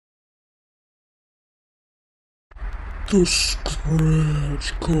The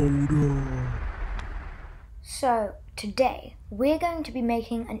Scratch Coder. So today we're going to be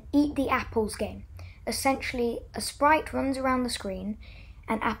making an Eat the Apples game. Essentially, a sprite runs around the screen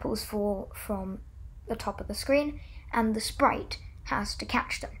and apples fall from the top of the screen and the sprite has to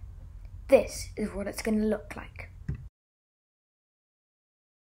catch them. This is what it's going to look like.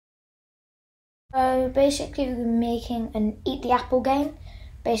 So basically we're making an Eat the Apple game.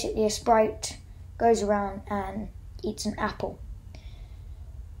 Basically a sprite goes around and eats an apple.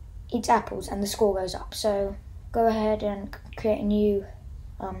 Eats apples and the score goes up. So go ahead and create a new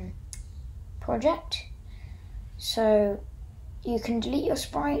project. So you can delete your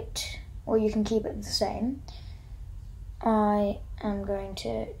sprite or you can keep it the same. I am going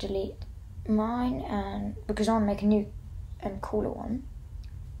to delete mine and because I'll make a new and cooler one.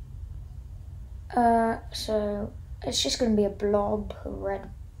 So it's just going to be a blob, a red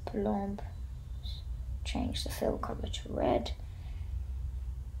blob. Change the fill color to red.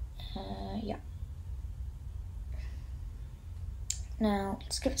 Yeah. Now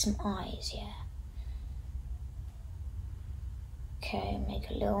let's give it some eyes, yeah. Okay, make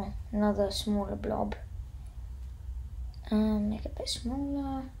another smaller blob. Make it a bit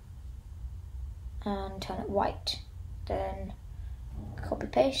smaller. And turn it white. Then copy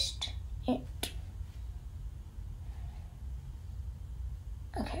paste it.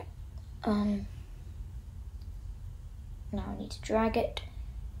 Okay. Now I need to drag it.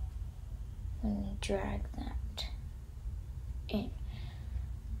 Let me drag that in.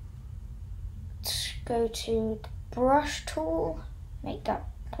 Let's go to the brush tool, make that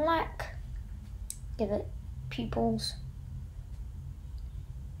black, give it pupils,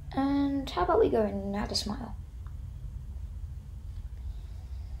 and how about we go and add a smile.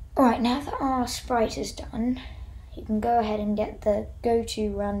 Alright, now that our sprite is done, you can go ahead and get the go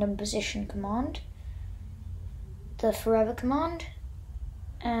to random position command, the forever command,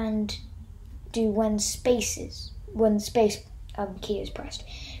 and do when the space key is pressed.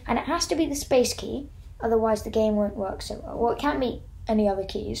 And it has to be the space key, otherwise the game won't work so well. Well, it can't be any other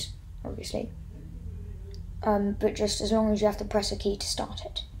keys, obviously. But just as long as you have to press a key to start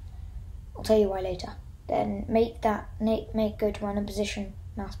it. I'll tell you why later. Then make go to random position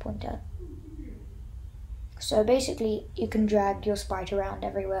mouse pointer. So basically you can drag your sprite around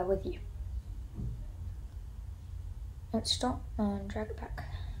everywhere with you. Let's stop and drag it back.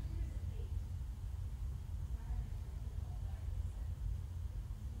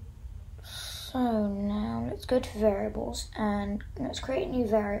 So now let's go to variables and let's create a new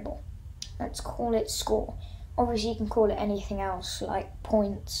variable. Let's call it score. Obviously you can call it anything else like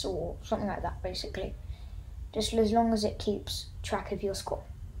points or something like that basically. Just as long as it keeps track of your score.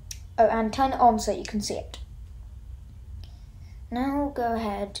 Oh, and turn it on so you can see it. Now go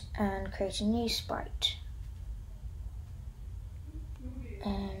ahead and create a new sprite.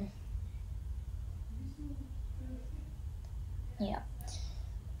 Yeah.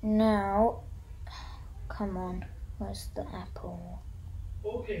 Now, come on, where's the apple?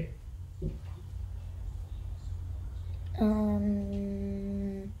 Okay.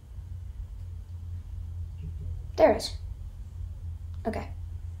 There it is. Okay.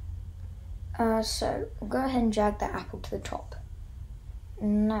 So we'll go ahead and drag that apple to the top.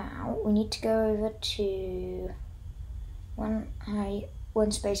 Now we need to go over to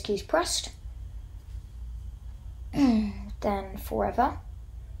when space key is pressed. Then forever.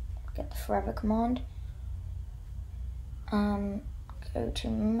 Get the forever command. Go to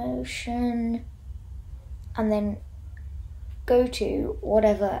motion, and then go to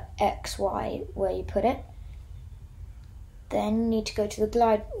whatever X, Y, where you put it. Then you need to go to the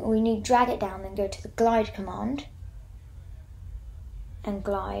glide. We need to drag it down, then go to the glide command, and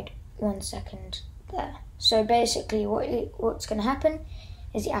glide 1 second there. So basically, what's going to happen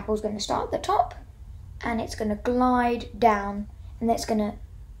is the apple's going to start at the top, and it's going to glide down, and then it's going to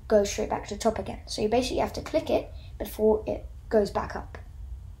go straight back to the top again. So you basically have to click it before it goes back up.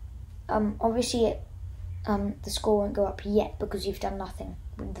 Obviously the score won't go up yet because you've done nothing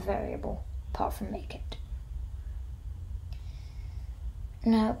with the variable apart from make it.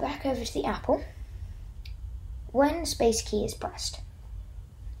 Now back over to the apple. When space key is pressed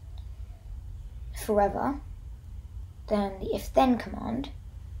forever, then the if then command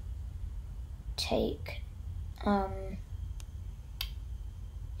take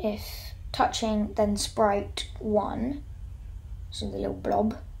if touching then sprite 1, so the little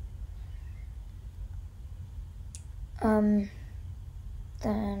blob, then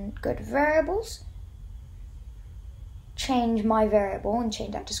go to variables, change my variable and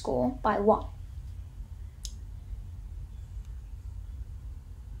change that to score by 1.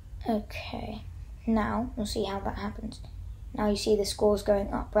 Okay, Now, you'll see how that happens. Now you see the scores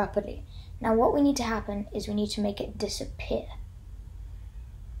going up rapidly. Now what we need to happen is we need to make it disappear.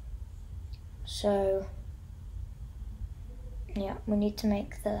 So, yeah, we need to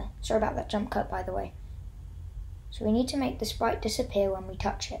make the... Sorry about that jump cut, by the way. So we need to make the sprite disappear when we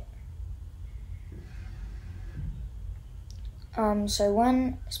touch it. So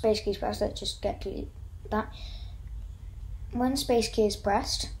when space key is pressed, let's just get to that. When space key is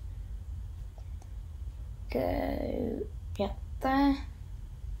pressed, go, yeah, there.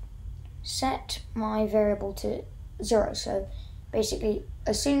 Set my variable to 0. So basically,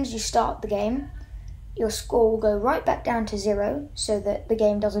 as soon as you start the game, your score will go right back down to 0 so that the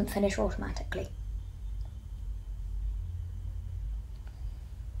game doesn't finish automatically.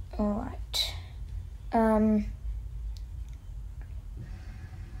 Alright.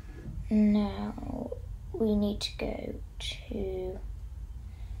 Now we need to go to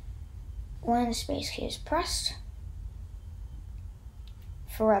when the space key is pressed,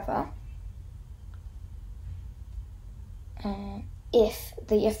 forever, if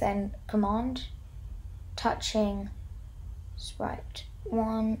the if then command, touching sprite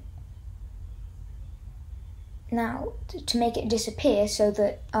 1. Now to make it disappear so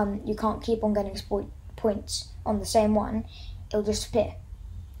that you can't keep on getting points on the same one, it'll disappear.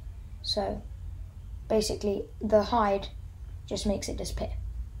 So basically the hide just makes it disappear.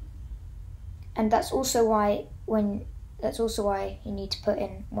 And that's also why you need to put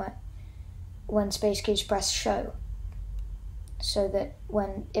in when space key is pressed show, so that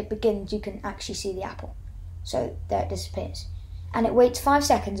when it begins you can actually see the apple. So there it disappears. And it waits 5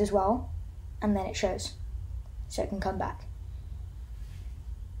 seconds as well, and then it shows. So it can come back.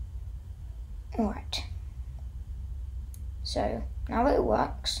 Alright. So now that it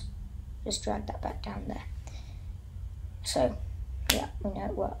works, just drag that back down there. So, yeah, we know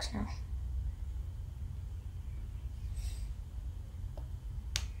it works now.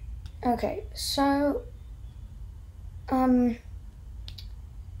 Okay, so,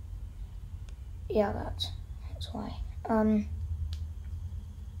 yeah, that's why.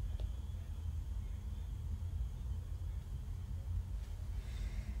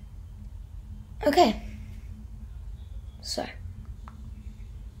 Okay, so,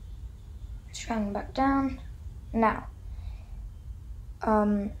 let's drag them back down. Now,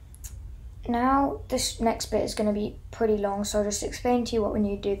 now this next bit is going to be pretty long, so I'll just explain to you what we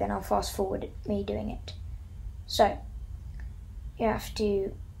need to do, then I'll fast forward me doing it. So, you have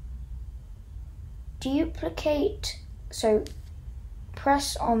to duplicate, so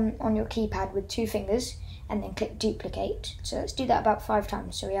press on your keypad with 2 fingers and then click duplicate. So let's do that about 5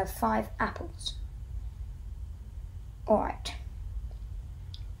 times, so we have 5 apples. Alright.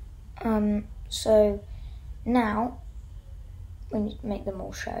 So now we need to make them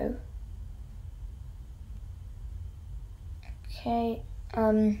all show. Okay,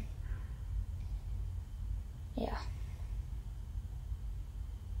 yeah.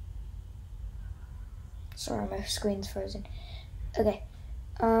 Sorry, my screen's frozen. Okay,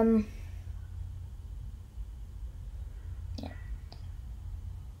 yeah.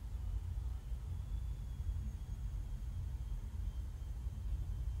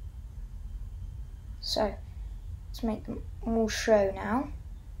 So, let's make them all show now.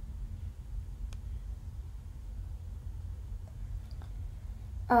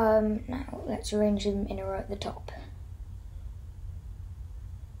 Now let's arrange them in a row at the top.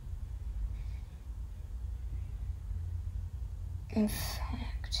 In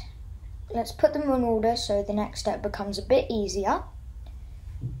fact, let's put them in order so the next step becomes a bit easier.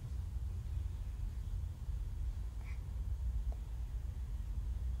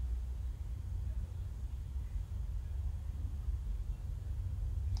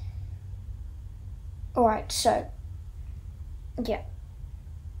 Alright, so, yeah.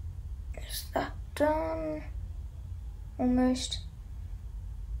 Is that done? Almost.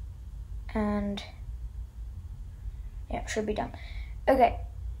 And yeah, should be done. Okay.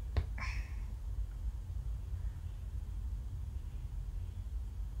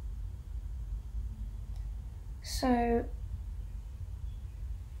 So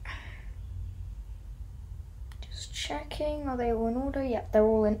just checking, are they all in order? Yep, they're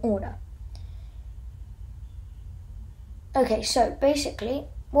all in order. Okay, so basically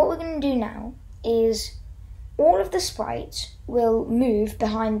what we're going to do now is all of the sprites will move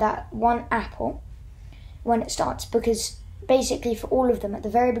behind that one apple when it starts, because basically for all of them at the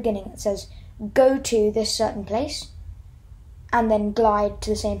very beginning it says go to this certain place and then glide to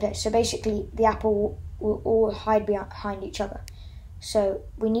the same place. So basically the apple will all hide behind each other. So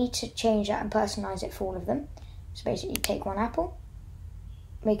we need to change that and personalize it for all of them. So basically take one apple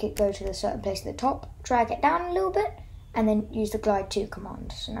make it go to the certain place at the top, drag it down a little bit, and then use the glide to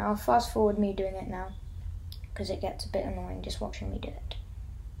command. So now I'll fast forward me doing it now, because it gets a bit annoying just watching me do it.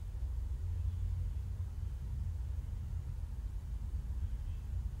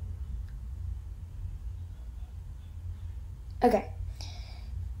 Okay,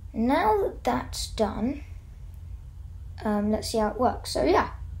 now that that's done, let's see how it works. So yeah,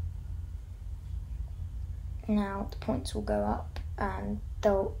 now the points will go up and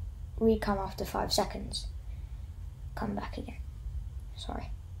they'll re-come after 5 seconds. Come back again, sorry.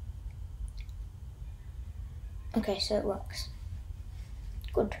 Okay, so it works.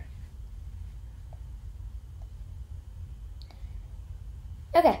 Good.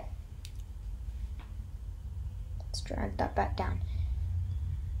 Okay. Let's drag that back down.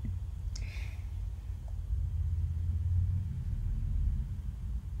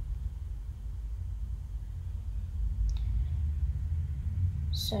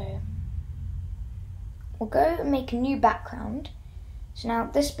 So we'll go and make a new background. So now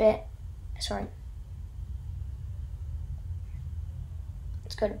this bit, sorry.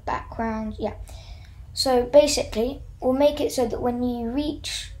 Let's go to background, yeah. So basically, we'll make it so that when you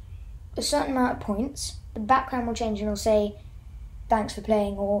reach a certain amount of points, the background will change and it'll say, thanks for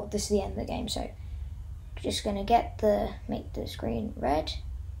playing, or this is the end of the game. So just gonna make the screen red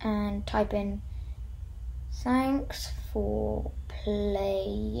and type in, thanks for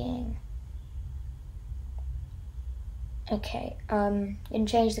playing. Okay, and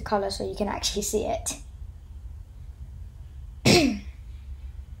change the color so you can actually see it. Make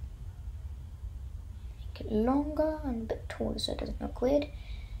it longer and a bit taller so it doesn't look weird.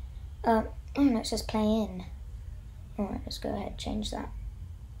 Oh no, it says play in. Alright, let's go ahead and change that.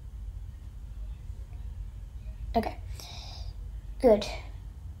 Okay, good.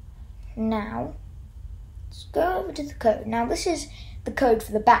 Now, let's go over to the code. Now this is the code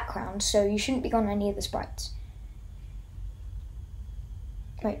for the background, so you shouldn't be on any of the sprites.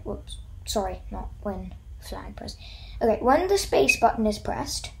 Wait, whoops. Sorry, not when flag pressed. Okay, when the space button is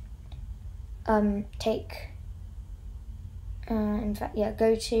pressed, go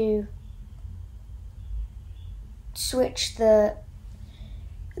to switch the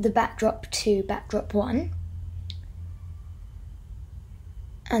backdrop to backdrop 1,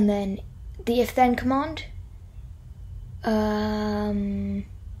 and then the if then command,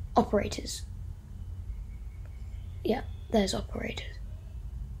 operators. Yeah, there's operators.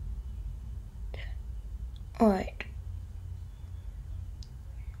 Alright.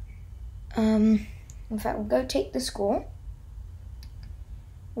 In fact, we'll go take the score.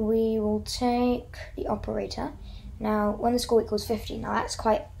 We will take the operator. Now, when the score equals 50, now that's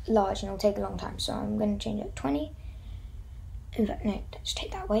quite large and it'll take a long time, so I'm going to change it to 20. In fact, no, let's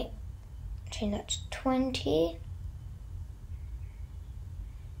take that away. Change that to 20.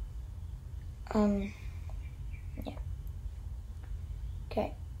 Yeah.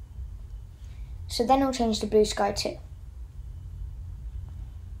 Okay. So then I'll change to blue sky too.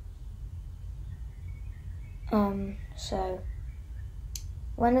 So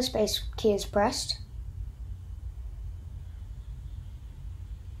when the space key is pressed,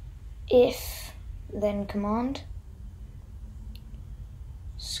 if then command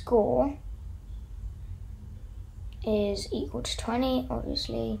score is equal to 20,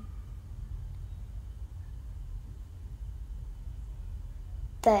 obviously,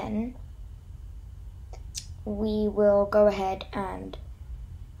 then we will go ahead and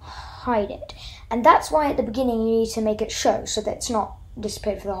hide it. And that's why at the beginning you need to make it show so that it's not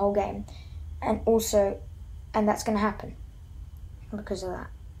displayed for the whole game. And also, and that's going to happen because of that.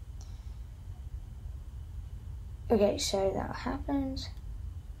 Okay, so that happens.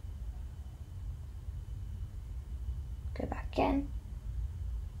 Go back again.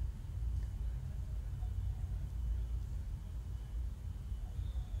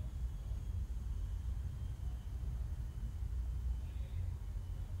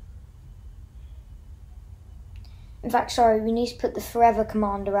 In fact, sorry, we need to put the forever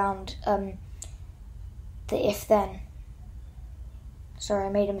command around the if then. Sorry, I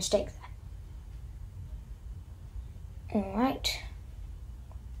made a mistake there. Alright.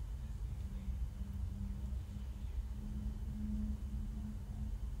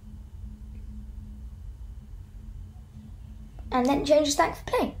 And then change the stack for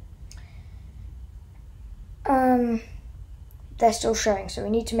playing. They're still showing, so we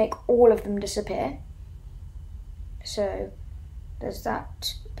need to make all of them disappear. So there's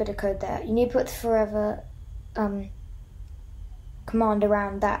that bit of code there. You need to put the forever command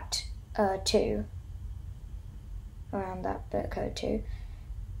around that too. Around that bit of code too.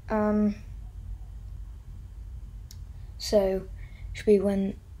 So should be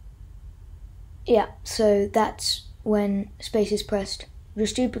when, yeah, so that's when space is pressed.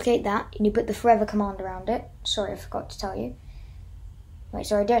 Just duplicate that and you put the forever command around it. Sorry, I forgot to tell you. Wait,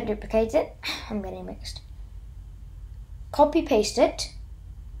 sorry, don't duplicate it. I'm getting mixed. Copy paste it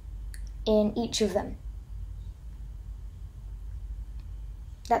in each of them.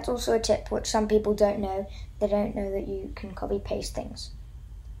 That's also a tip which some people don't know. They don't know that you can copy paste things.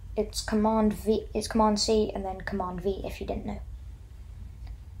 It's Command V, it's Command C and then Command V if you didn't know.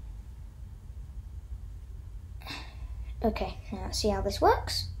 Okay, now let's see how this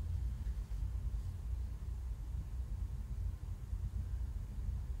works.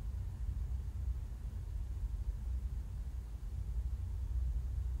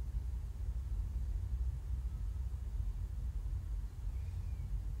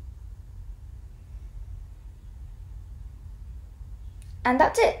 And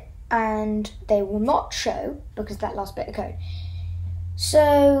that's it. And they will not show because of that last bit of code.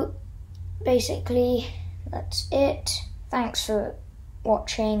 So basically that's it. Thanks for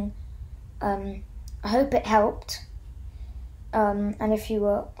watching. I hope it helped. And if you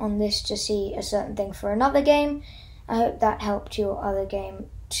were on this to see a certain thing for another game, I hope that helped your other game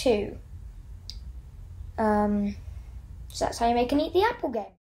too. So that's how you make an Eat the Apple game.